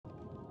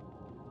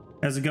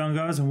How's it going,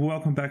 guys? And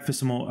welcome back for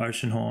some more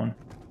Oceanhorn.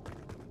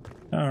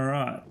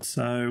 Alright,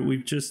 so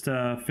we've just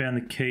found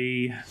the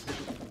key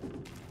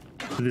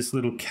to this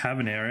little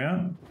cabin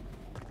area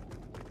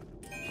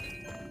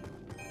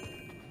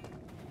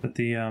that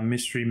the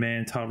mystery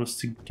man told us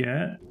to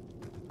get.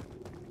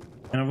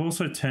 And I've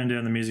also turned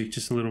down the music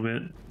just a little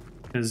bit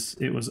because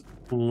it was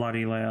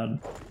bloody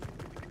loud.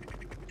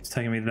 It's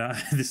taken me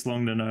this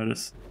long to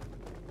notice.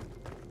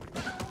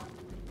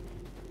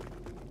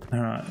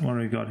 Alright, what do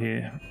we got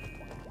here?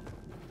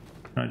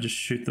 Can I just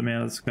shoot them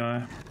out of the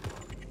sky?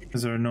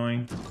 Because they're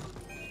annoying.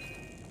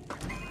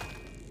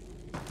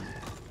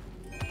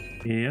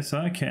 Yes,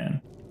 I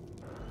can.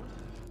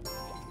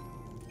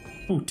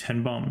 Oh,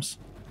 10 bombs.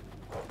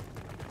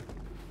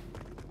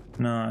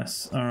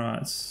 Nice.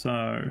 Alright,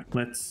 so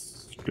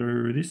let's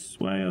go this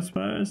way, I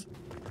suppose.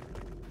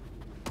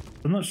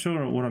 I'm not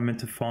sure what I'm meant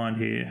to find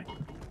here.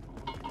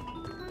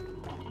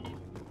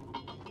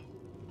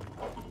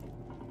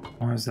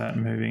 Why is that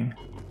moving?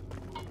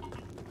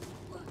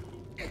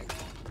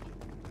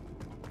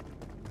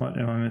 What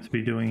am I meant to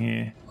be doing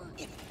here?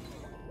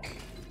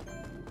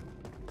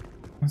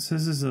 It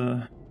says there's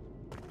a...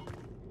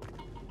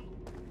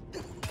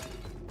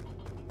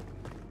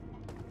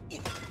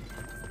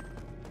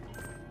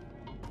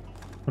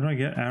 What do I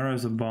get?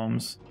 Arrows or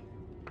bombs?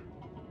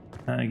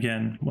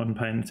 Again, wasn't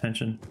paying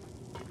attention.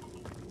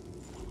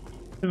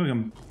 See if I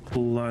can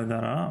blow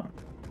that up.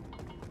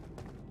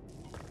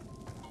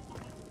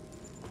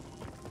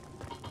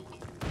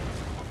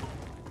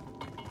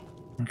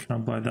 Can I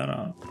blow that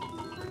up?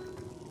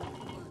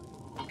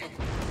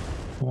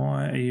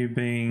 Why are you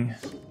being...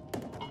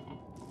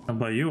 I'll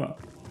blow you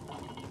up.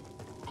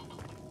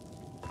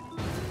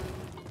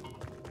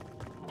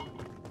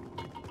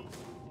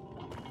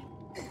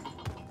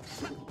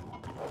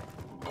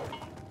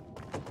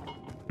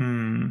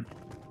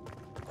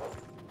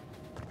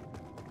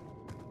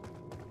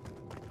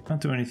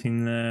 Can't do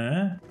anything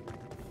there.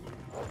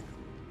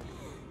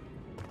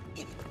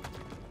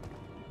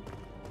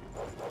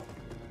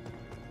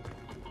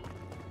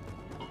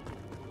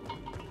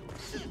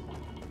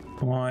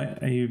 Why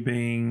are you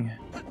being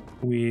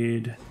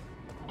weird?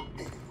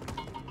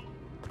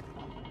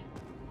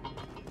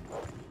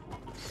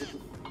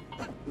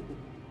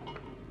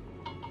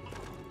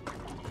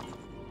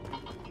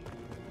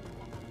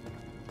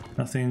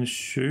 Nothing to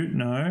shoot,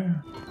 no.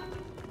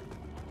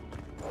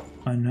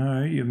 I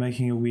know you're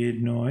making a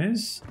weird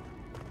noise.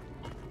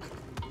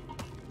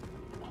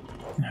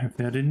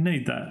 Hopefully I didn't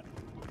need that.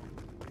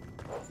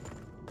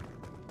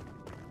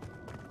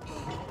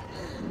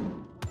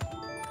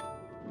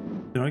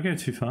 Did I go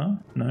too far?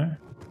 No.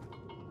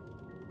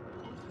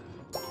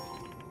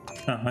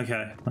 Oh,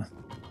 okay.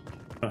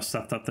 I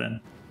stuffed up then.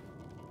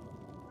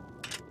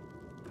 I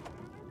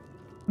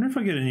wonder if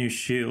I get a new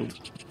shield.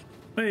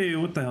 Hey,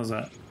 what the hell's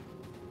that?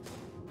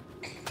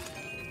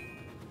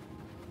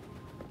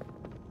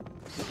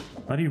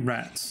 Bloody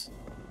rats.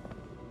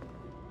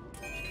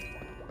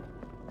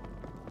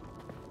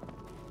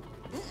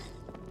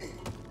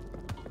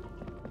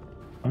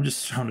 I'm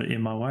just throwing it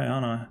in my way,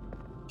 aren't I?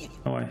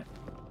 Oh wait.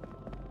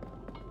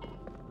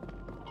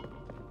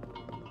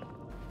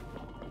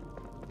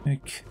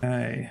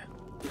 Okay.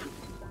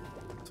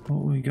 So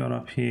what we got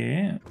up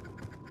here?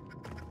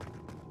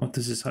 What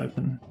does this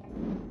open?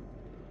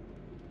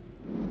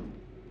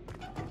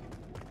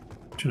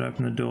 Should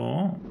open the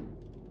door.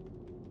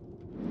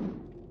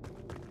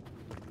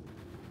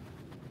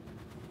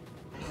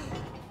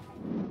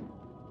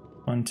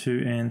 One,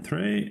 two, and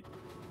three.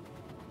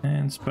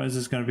 And suppose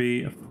there's going to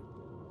be a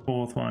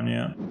fourth one,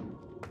 yeah.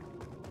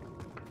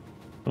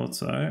 Thought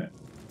so.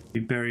 Be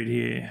buried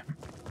here.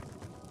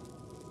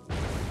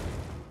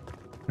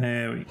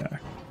 There we go.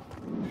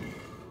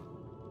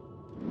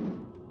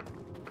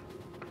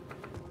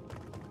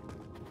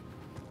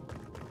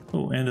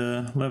 Oh, and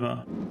a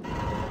lever.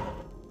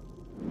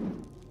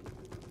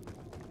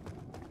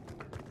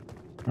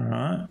 All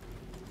right.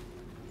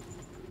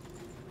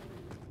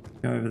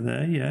 Go over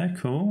there. Yeah,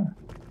 cool.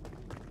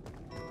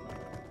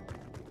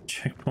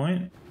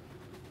 Checkpoint.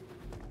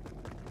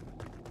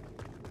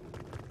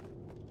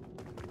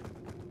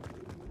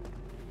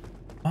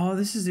 Oh,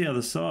 this is the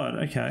other side.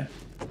 Okay.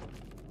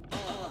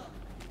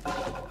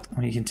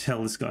 Oh, you can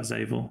tell this guy's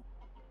evil.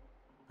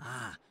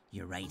 Ah,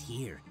 you're right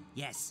here.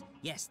 Yes,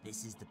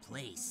 this is the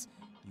place.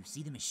 You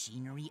see the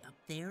machinery up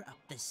there, up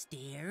the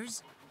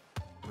stairs?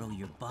 Throw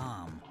your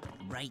bomb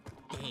right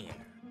there.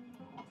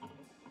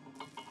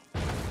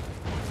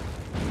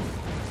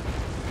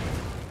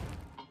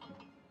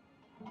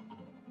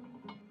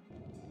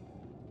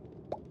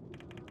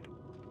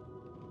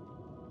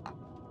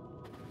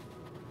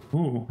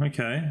 Ooh,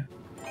 okay.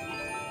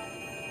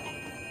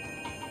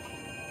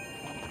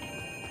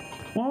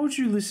 Why would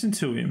you listen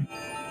to him?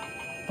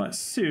 Like,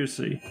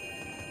 seriously.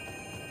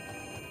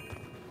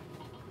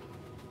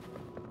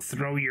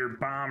 Throw your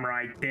bomb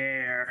right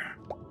there.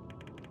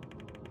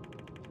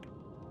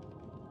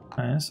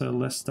 Okay, so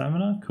less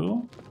stamina,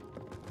 cool.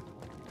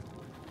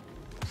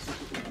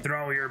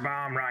 Throw your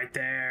bomb right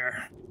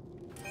there.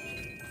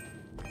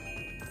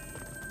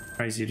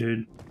 Crazy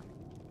dude.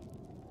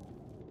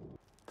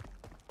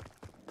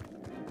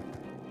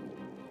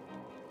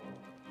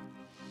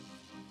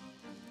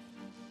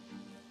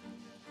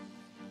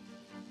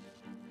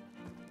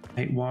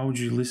 why would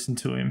you listen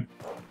to him?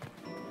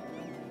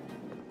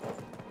 Are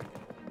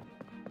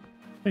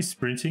they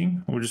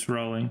sprinting or just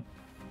rolling?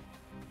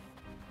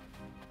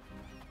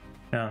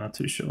 No, not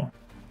too sure.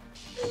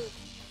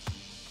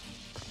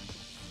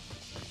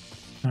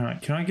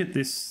 Alright, can I get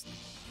this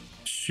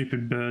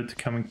stupid bird to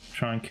come and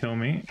try and kill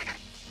me?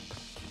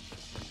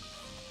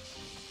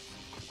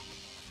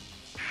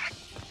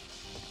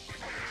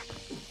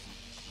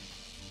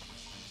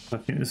 I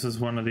think this is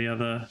one of the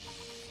other...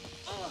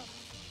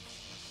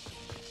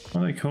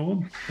 What are they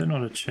called? They're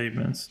not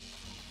achievements.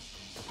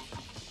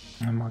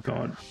 Oh my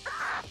god.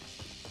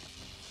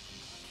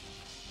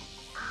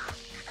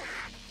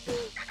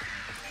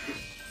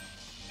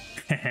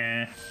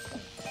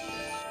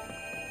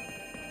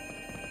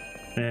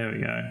 There we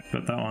go.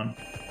 Got that one.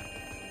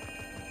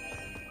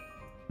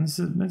 There's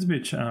a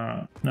bit...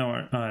 Alright.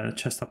 No, the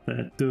chest up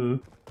there. Duh.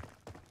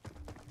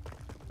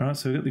 Alright,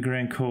 so we've got the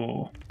Grand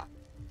Core.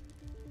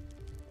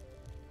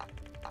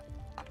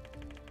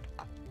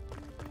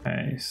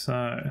 Okay,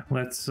 so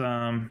let's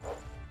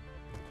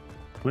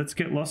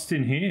get lost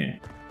in here.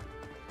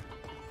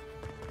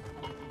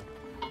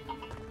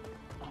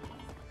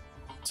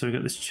 So we've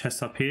got this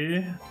chest up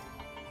here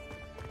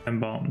and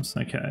bombs.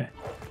 Okay,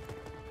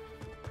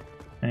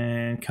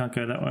 and can't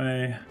go that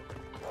way.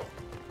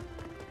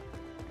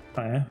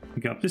 Oh yeah,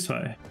 we go up this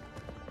way.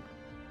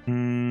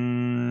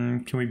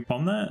 Can we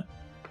bomb that?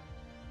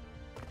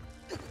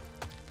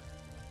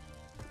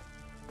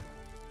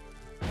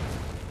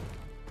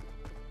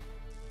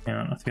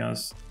 Yeah, I think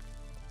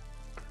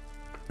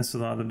this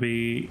will either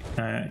be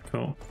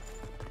cool.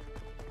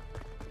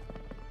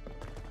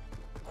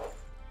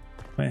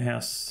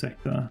 Warehouse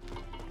sector.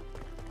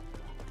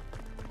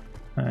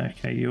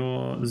 Okay,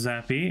 you're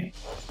Zappy.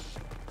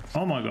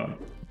 Oh my god.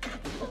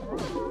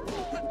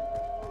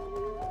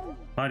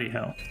 Bloody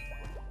hell.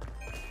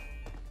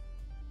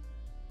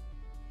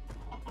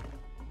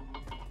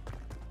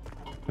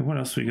 What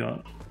else we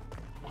got?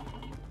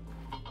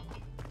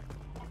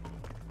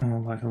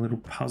 Oh, like a little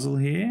puzzle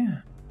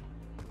here.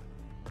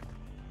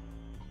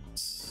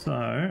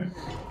 So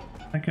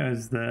that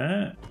goes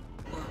there.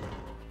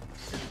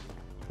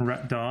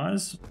 Rat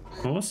dies, of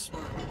course.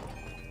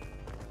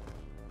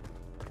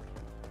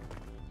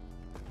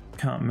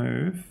 Can't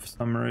move for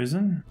some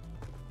reason.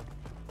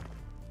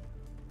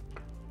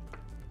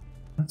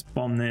 Let's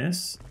bomb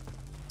this.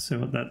 See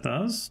what that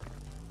does.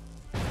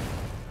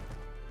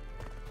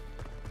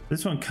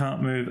 This one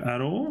can't move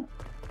at all.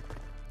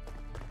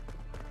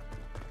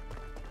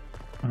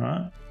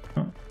 Alright.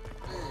 Oh.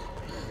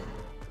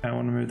 I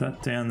want to move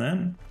that down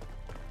then.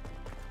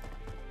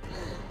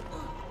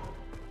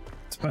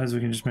 Suppose we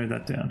can just move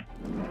that down.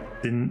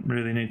 Didn't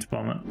really need to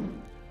bomb it.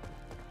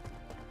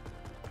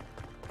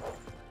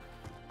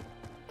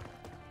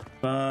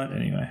 But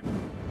anyway.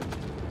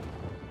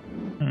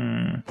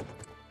 Can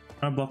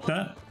I block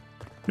that?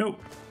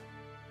 Nope.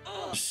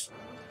 Just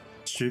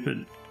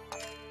stupid.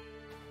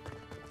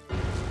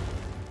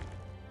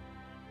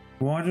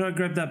 Why did I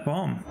grab that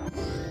bomb?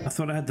 I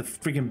thought I had the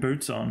freaking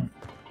boots on.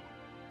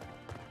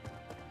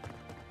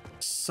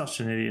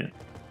 Such an idiot.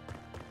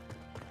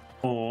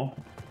 Or...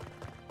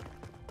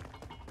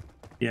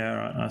 Yeah,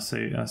 right, I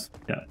see.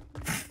 Yeah.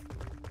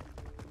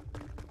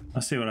 I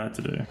see what I had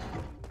to do.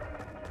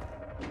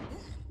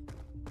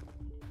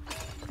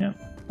 Yep,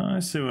 I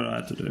see what I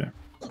had to do.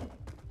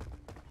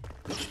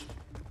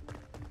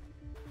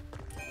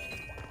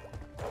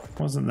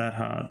 Wasn't that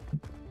hard.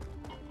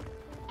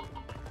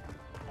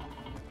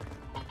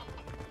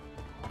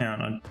 Hang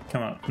on, I'd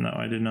come up from that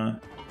way, didn't I?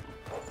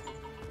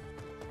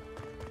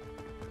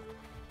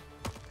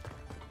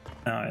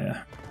 Oh,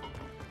 yeah.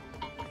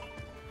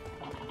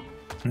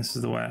 This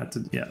is the way I had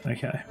to... Yeah,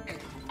 okay.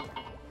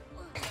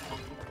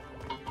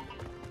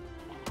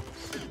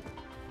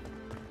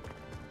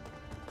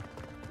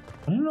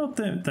 I don't know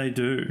what they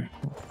do.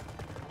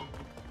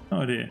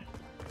 No idea.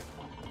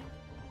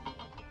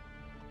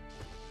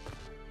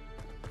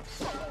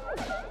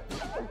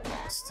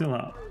 Still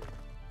up.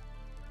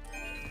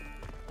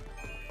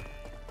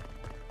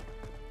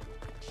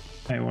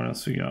 Hey, what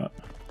else we got?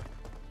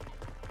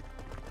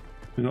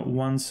 We got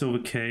one silver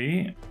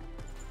key.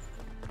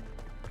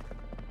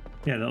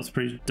 Yeah, that was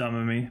pretty dumb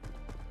of me.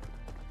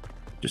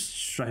 Just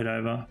straight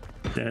over.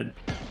 Dead.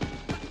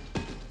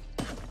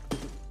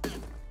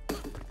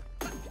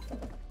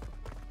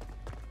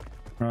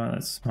 Right,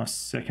 that's my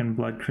second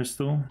blood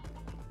crystal.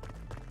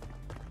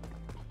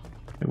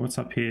 Okay, what's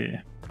up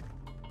here?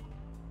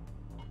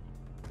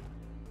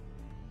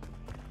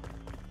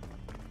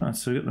 Oh,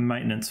 so we got the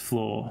maintenance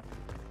floor.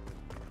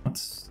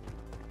 What's...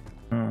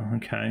 Oh,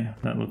 okay.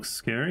 That looks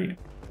scary.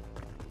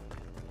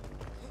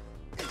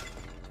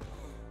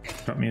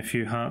 Drop me a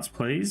few hearts,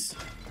 please.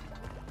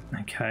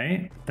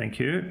 Okay, thank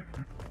you.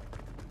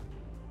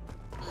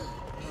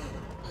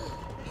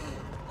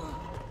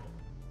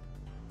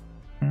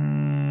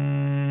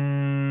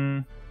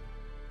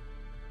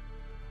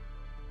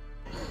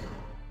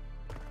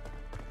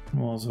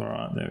 Was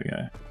alright, there we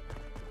go.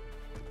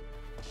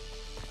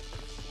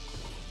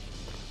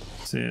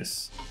 What's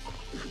this?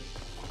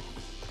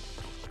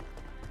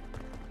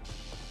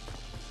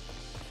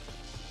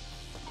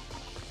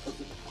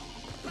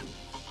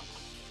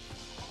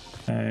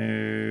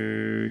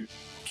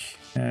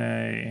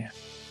 Okay.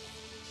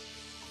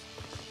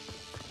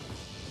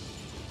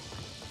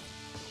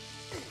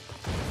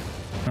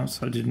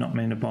 Oops, I did not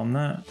mean to bomb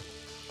that.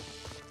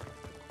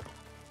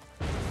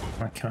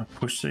 Can I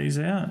push these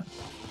out?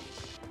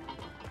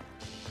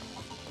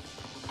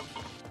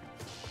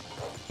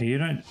 You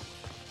don't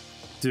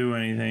do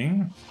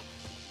anything.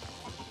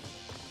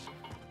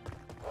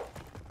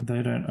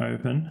 They don't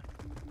open.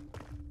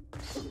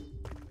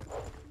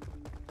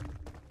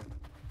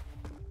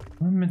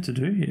 What am I meant to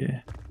do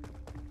here?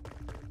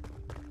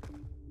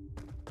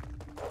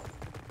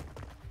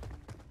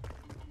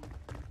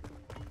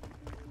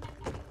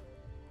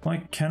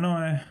 Like, can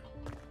I?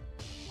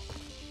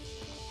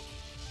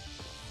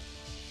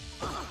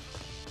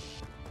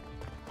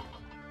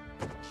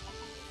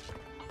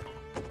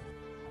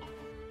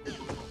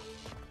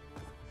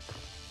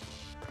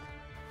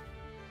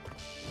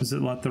 Is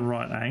it like the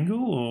right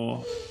angle,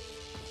 or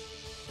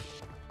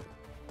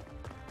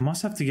I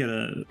must have to get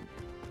a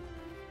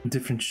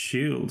different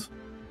shield?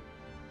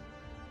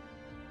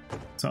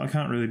 So I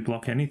can't really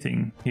block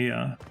anything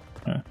here.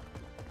 No.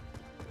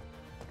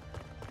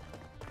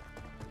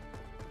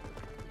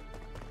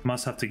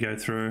 Must have to go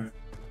through.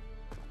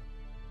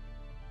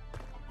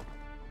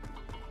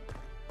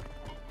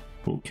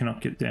 Oh,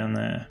 cannot get down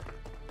there.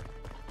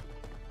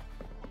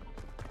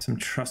 Some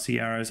trusty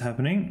arrows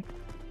happening.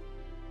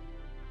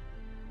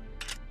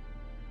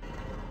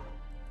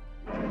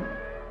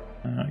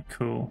 Alright,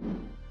 cool.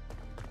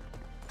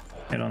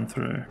 Head on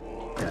through.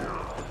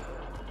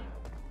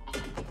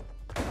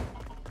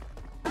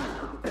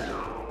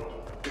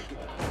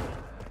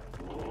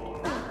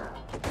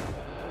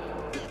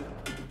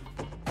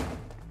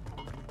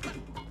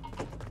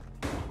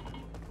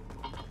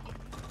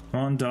 Come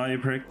on, die you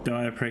prick,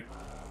 die you prick.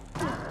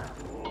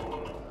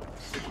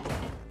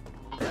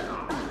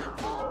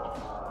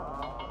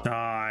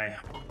 Die.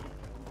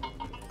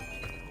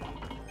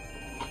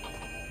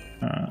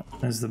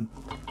 There's the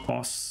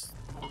boss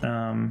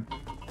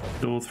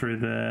door through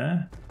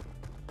there.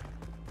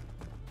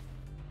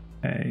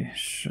 Okay,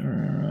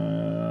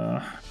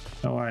 sure.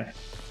 Go away.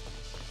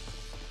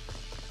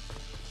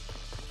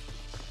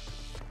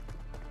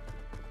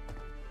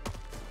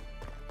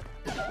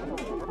 I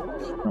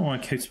don't know why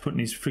he keeps putting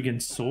his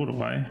friggin' sword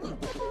away.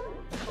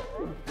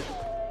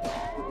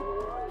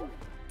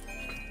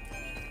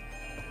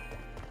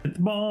 Hit the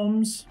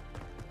bombs.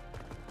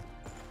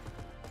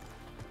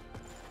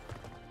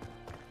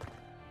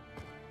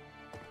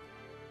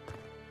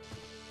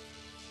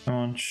 Come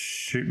on,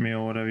 shoot me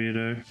or whatever you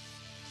do.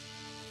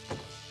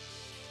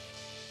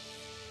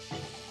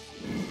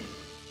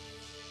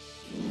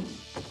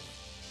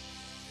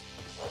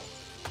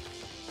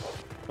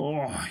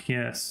 Oh,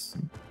 yes.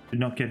 Did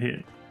not get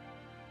hit.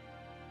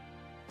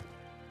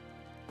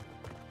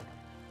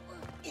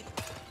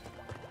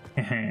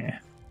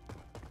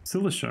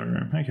 Still a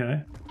showroom,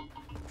 okay.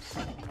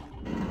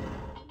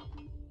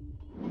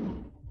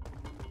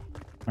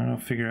 I'll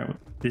figure out what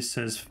this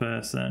says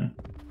first then.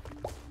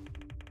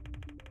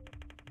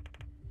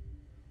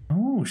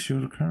 Oh,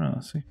 shield of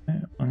Kronos. Okay.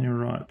 On your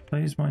right,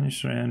 please mind your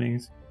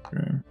surroundings.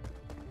 Room.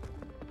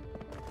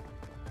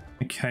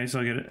 Okay,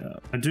 so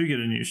I do get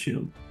a new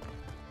shield.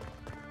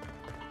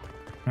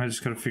 I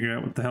just got to figure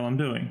out what the hell I'm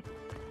doing.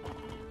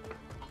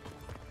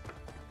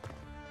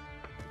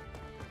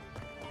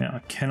 Now,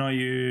 can I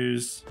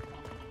use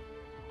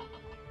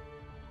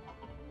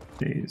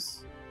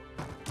these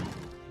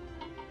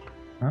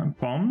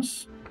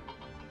bombs?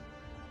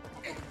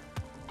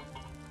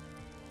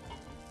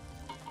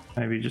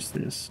 Maybe just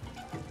this.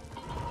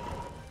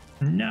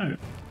 No.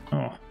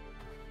 Oh.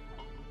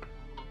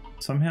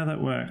 Somehow that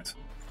worked.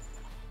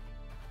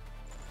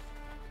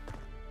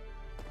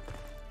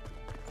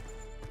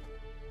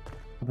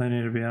 They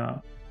need to be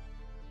up.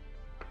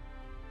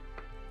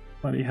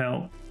 Bloody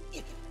hell.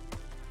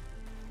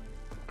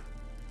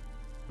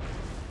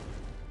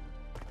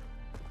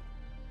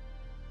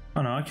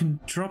 Oh no, I can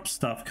drop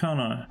stuff, can't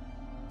I?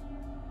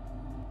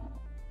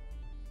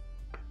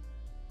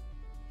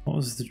 What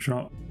was the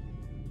drop?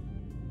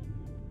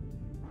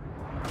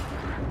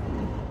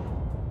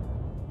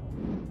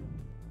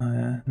 Oh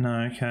yeah,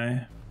 no,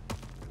 okay.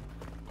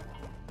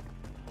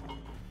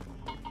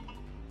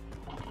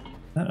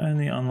 That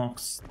only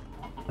unlocks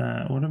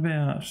that. What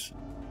about...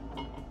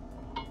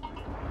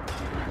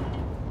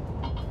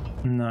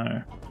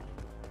 No.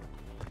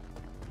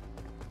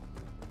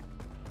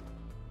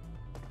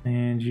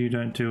 And you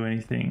don't do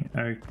anything.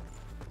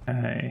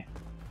 Okay.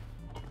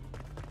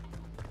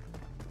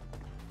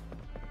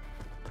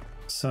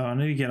 So I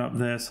need to get up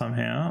there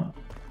somehow.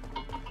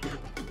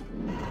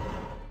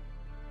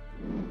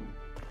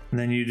 And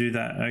then you do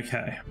that.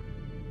 Okay.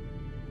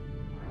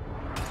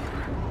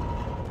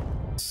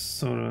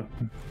 Sort of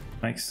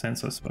makes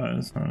sense, I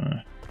suppose. I don't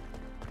know.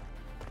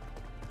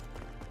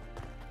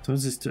 So what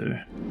does this do?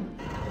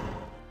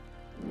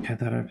 Okay,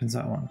 that opens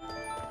that one.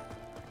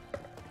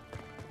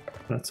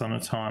 That's on a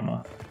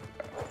timer.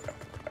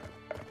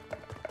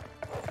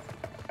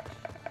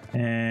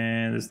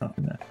 And there's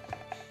nothing there.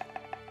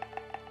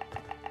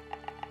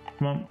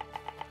 Come on.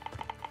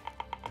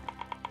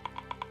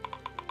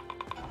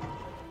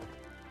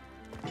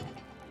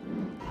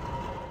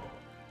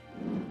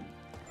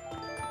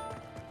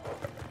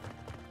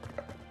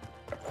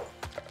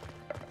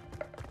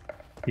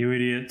 You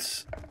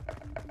idiots.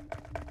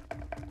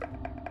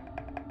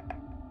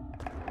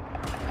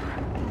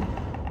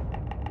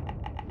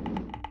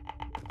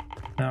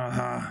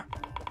 Aha.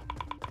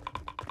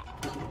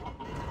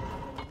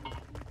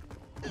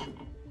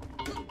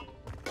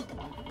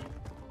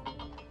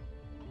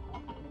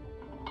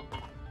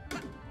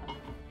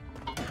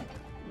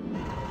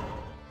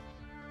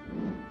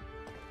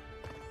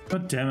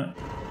 God damn it.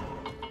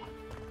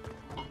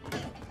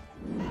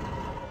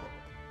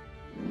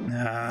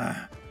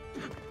 Ah.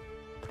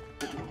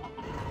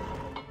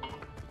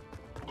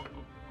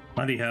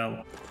 Bloody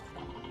hell.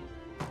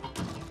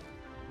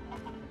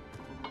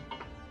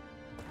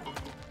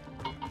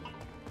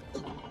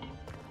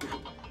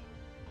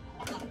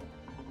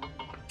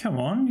 Come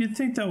on, you'd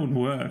think that would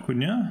work,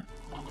 wouldn't you?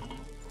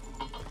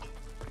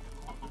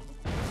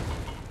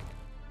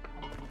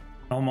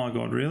 Oh my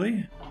god,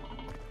 really?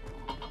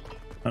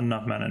 Not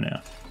enough mana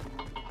now.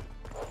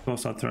 Of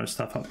course I'd throw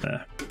stuff up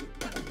there.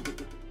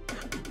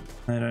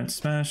 They don't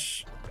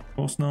smash. Of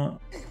course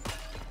not.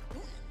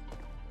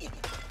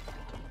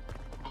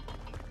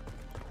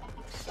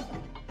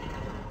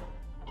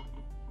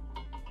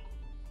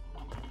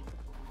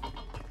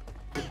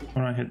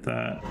 When I hit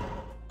that,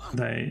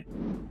 they...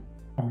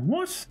 Oh,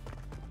 what?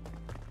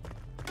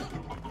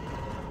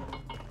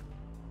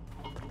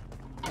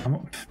 I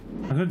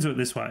gotta do it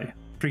this way.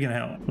 Freaking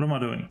hell. What am I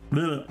doing?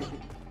 Ugh.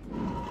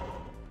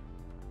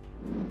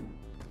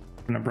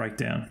 I'm gonna break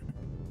down.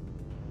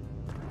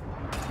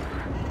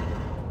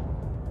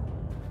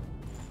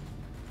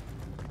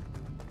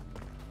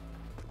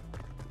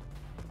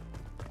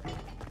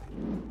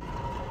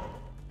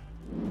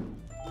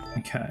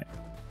 Okay.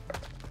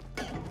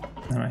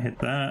 Then I hit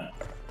that.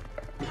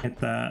 Hit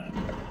that.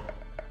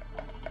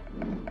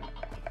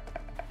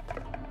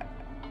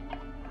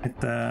 Hit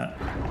that.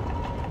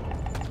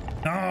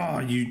 Oh,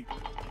 you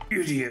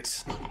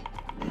idiot.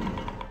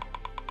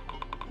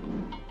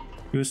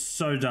 You're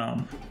so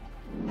dumb.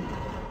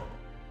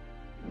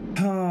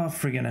 Oh,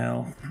 friggin'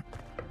 hell.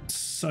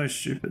 So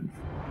stupid.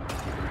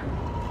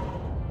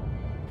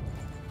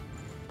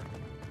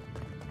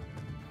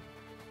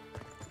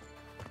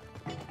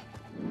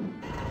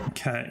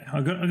 Okay, I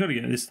got to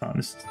get it this time.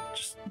 This is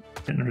just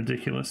getting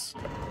ridiculous.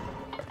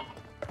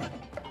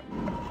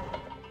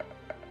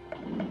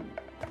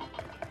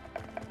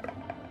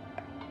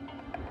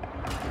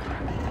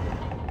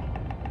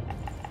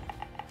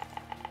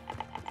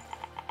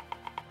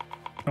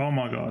 Oh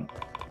my god.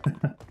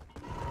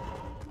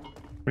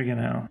 Friggin'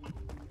 hell.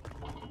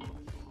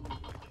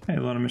 Hey,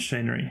 a lot of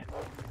machinery.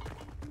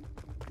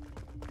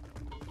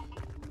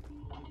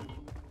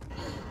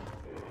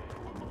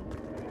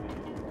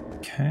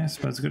 Okay, I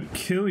suppose I've got to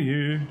kill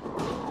you.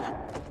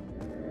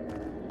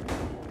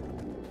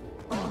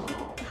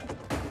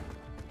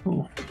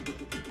 Cool.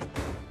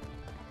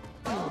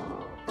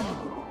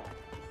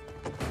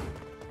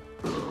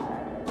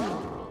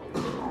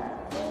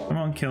 Come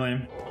on, kill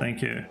him.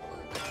 Thank you.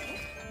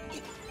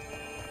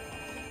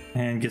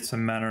 And get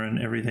some mana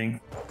and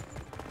everything.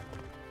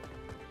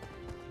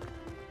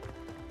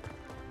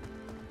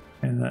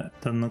 And that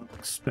doesn't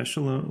look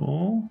special at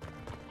all.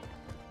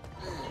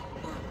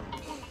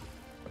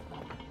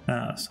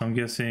 Ah, so I'm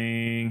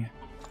guessing...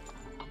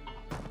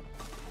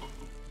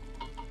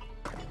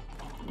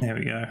 There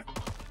we go.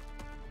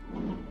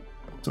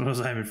 That's what I was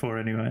aiming for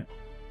anyway.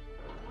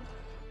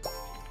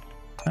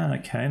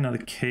 Okay, another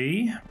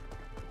key.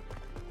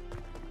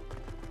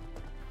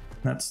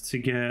 That's to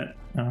get...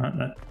 Alright,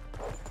 that...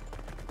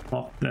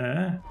 Lock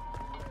there.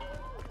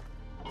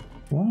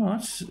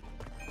 What?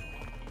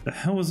 The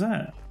hell was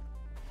that?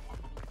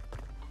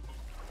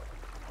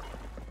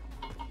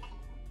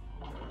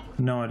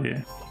 No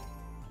idea.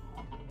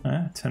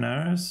 10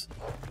 arrows.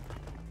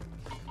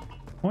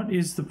 What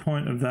is the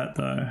point of that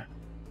though?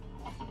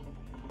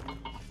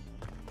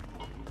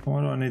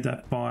 Why do I need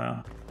that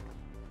fire?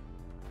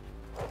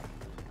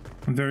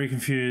 I'm very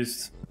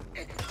confused.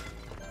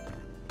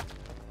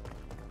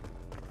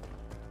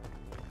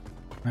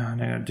 Oh,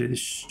 now I gotta do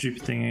this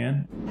stupid thing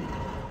again.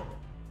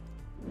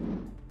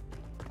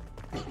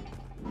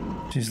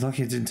 Jeez,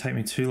 lucky it didn't take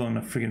me too long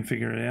to friggin'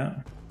 figure it out.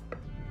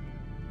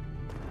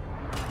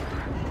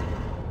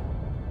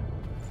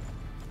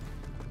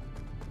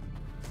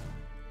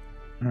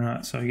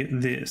 Alright, so I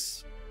get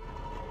this.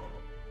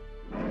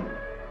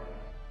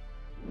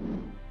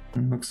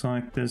 And looks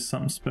like there's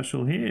something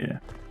special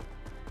here.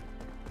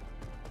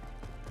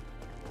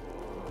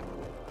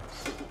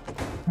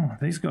 Oh,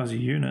 these guys are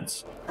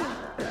units.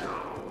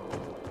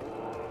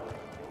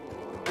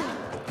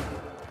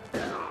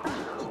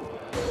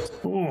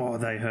 Oh,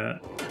 they hurt.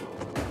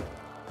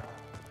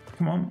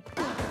 Come on.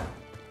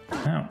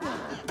 Ow.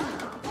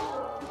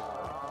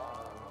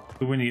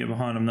 Good when you get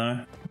behind them though.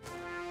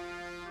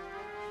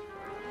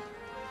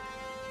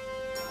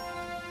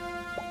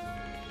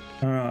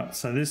 Alright,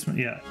 so this,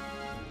 yeah.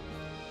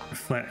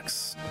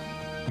 Reflects.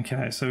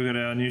 Okay, so we got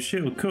our new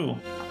shield, cool.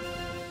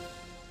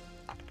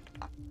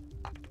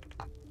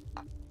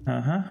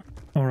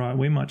 Alright,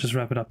 we might just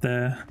wrap it up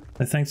there.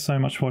 So thanks so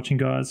much for watching,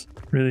 guys.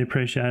 Really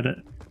appreciate it.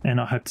 and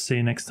I hope to see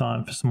you next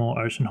time for some more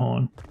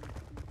Oceanhorn.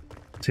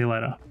 See you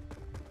later.